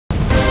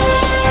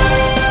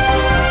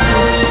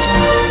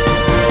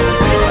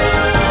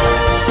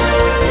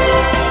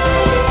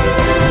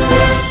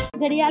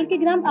घड़ियाल के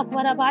ग्राम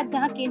अकबराबाद,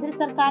 जहां केंद्र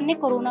सरकार ने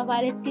कोरोना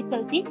वायरस के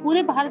चलते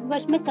पूरे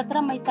भारतवर्ष में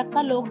 17 मई तक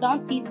का लॉकडाउन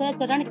तीसरा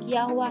चरण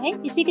किया हुआ है।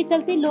 इसी के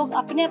चलते लोग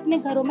अपने अपने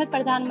घरों में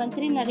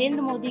प्रधानमंत्री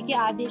नरेंद्र मोदी के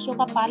आदेशों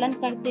का पालन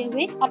करते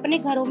हुए अपने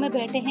घरों में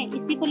बैठे हैं।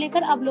 इसी को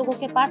लेकर अब लोगों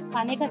के पास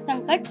खाने का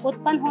संकट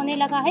उत्पन्न होने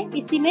लगा है।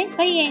 इसी में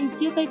कई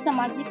एनजीओ, कई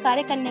सामाजिक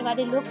कार्य करने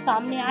वाले लोग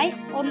सामने आए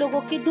और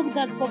लोगों के दुख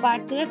दर्द को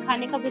बांटते हुए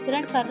खाने का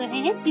वितरण कर रहे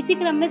हैं। इसी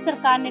क्रम में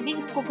सरकार ने भी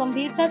इसको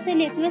गंभीरता से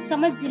लेते हुए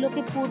समस्त जिलों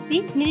के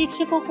पूर्ति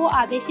निरीक्षकों को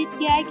आदेशित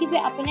किया है कि वे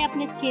अपने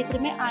अपने क्षेत्र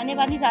में आने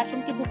वाली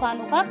राशन की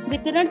दुकानों का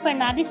वितरण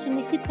प्रणाली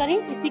सुनिश्चित करें।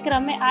 इसी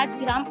क्रम में आज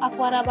ग्राम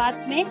अकबराबाद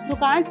में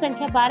दुकान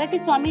संख्या 12 के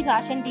स्वामी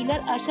राशन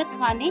डीलर अरशद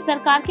खान ने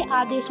सरकार के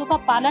आदेशों का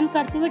पालन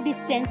करते हुए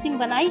डिस्टेंसिंग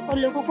बनाई और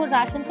लोगों को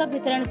राशन का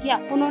वितरण किया।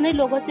 उन्होंने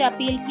लोगों से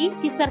अपील की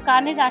कि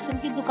सरकार ने राशन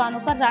की दुकानों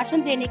पर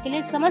राशन देने के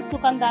लिए समस्त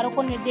दुकानदारों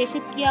को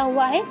निर्देशित किया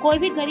हुआ है। कोई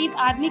भी गरीब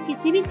आदमी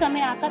किसी भी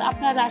समय आकर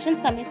अपना राशन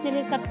समय से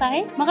ले सकता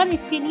है, मगर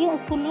इसके लिए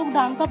उसको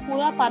लॉकडाउन का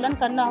पूरा पालन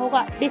करना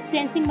होगा।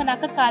 डिस्टेंसिंग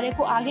बनाकर कार्य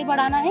को आगे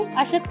बढ़ाना है।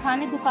 अरशद खान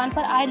ने दुकान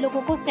पर आए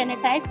लोगों को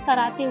सैनिटाइज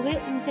कराते हुए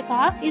उनसे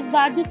कहा, इस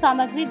बार जो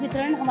सामग्री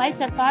वितरण हमारी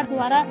सरकार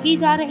द्वारा की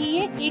जा रही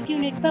है, 1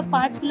 यूनिट पर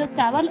 5 किलो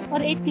चावल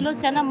और 1 किलो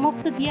चना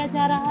मुफ्त दिया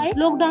जा रहा है।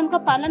 लॉकडाउन का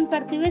पालन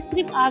करते हुए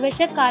सिर्फ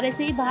आवश्यक कार्य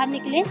से ही बाहर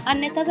निकलें,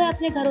 अन्यथा वे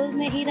अपने घरों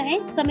में ही रहें।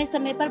 समय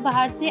समय पर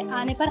बाहर से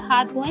आने पर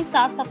हाथ धोएं,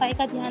 साफ सफाई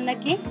का ध्यान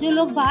रखें। जो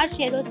लोग बाहर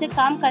शहरों से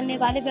काम करने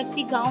वाले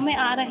व्यक्ति गाँव में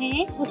आ रहे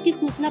हैं, उसकी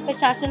सूचना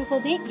प्रशासन को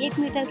दें। 1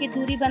 मीटर की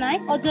दूरी बनाएं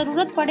और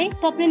जरूरत पड़े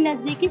तो अपने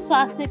नजदीकी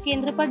स्वास्थ्य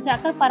केंद्र पर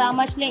जाकर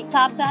परामर्श लें।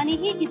 सावधानी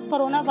ही इस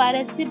कोरोना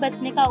वायरस से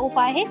बचने का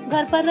उपाय है।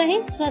 घर पर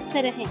रहें, स्वस्थ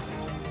रहें।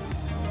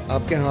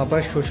 आपके यहाँ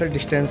पर सोशल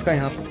डिस्टेंस का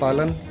यहाँ पर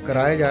पालन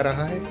कराया जा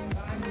रहा है?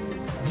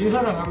 जी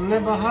सर, हमने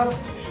बाहर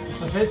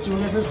सफ़ेद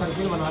चूने से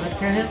सर्किल बना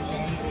रखे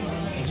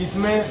हैं,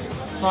 जिसमें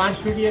 5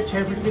 फीट या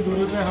 6 फीट की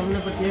दूरी पर हमने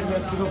प्रत्येक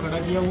व्यक्ति को खड़ा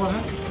किया हुआ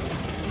है,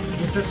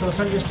 जिससे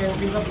सोशल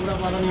डिस्टेंसिंग का पूरा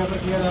पालन यहाँ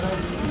पर किया जा रहा है।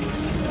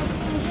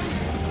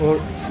 और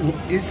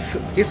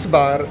इस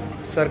बार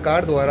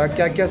सरकार द्वारा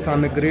क्या क्या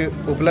सामग्री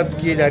उपलब्ध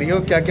की जा रही है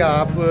और क्या क्या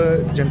आप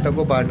जनता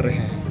को बांट रहे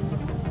हैं?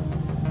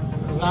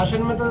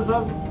 राशन में तो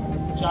सब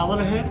चावल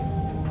है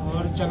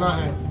और चना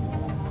है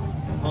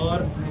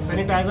और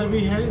सैनिटाइज़र भी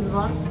है इस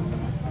बार,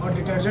 और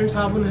डिटर्जेंट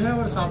साबुन है,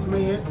 और साथ में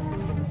ये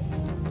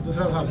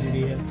दूसरा साबुन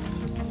भी है।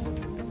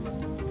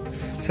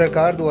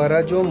 सरकार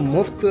द्वारा जो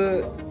मुफ्त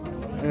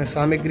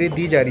सामग्री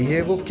दी जा रही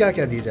है वो क्या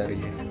क्या दी जा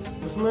रही है?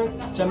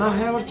 उसमें चना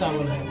है और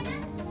चावल है।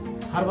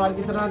 हर बार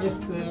की तरह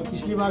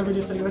पिछली बार भी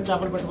जिस तरीके से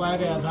चावल बंटवाया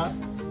गया था,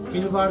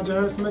 इस बार जो है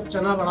उसमें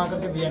चना बढ़ा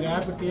करके दिया गया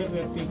है। प्रत्येक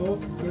व्यक्ति को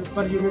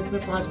पर यूनिट पे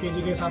 5 kg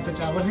के हिसाब से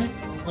चावल है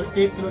और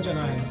 1 किलो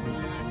चना है।